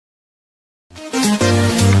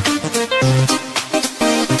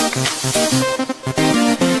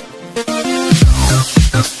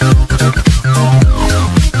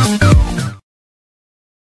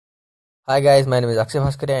Hi guys, my name is Akshay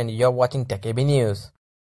Bhaskare and you're watching TechAB News.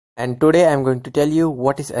 And today I'm going to tell you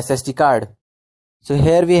what is SSD card. So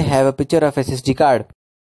here we have a picture of SSD card.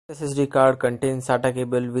 SSD card contains SATA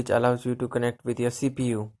cable which allows you to connect with your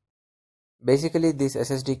CPU. Basically this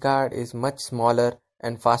SSD card is much smaller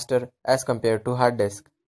and faster as compared to hard disk.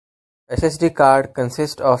 SSD card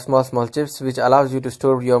consists of small chips which allows you to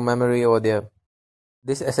store your memory over there.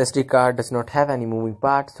 This SSD card does not have any moving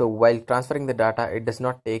parts, so while transferring the data it does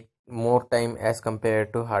not take more time as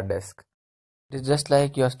compared to hard disk. It is just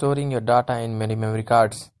like you are storing your data in many memory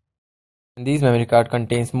cards. And these memory card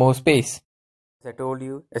contains more space. As I told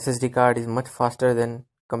you, SSD card is much faster than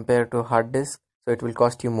compared to hard disk, so it will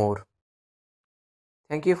cost you more.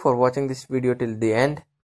 Thank you for watching this video till the end,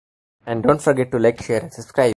 and don't forget to like, share and subscribe.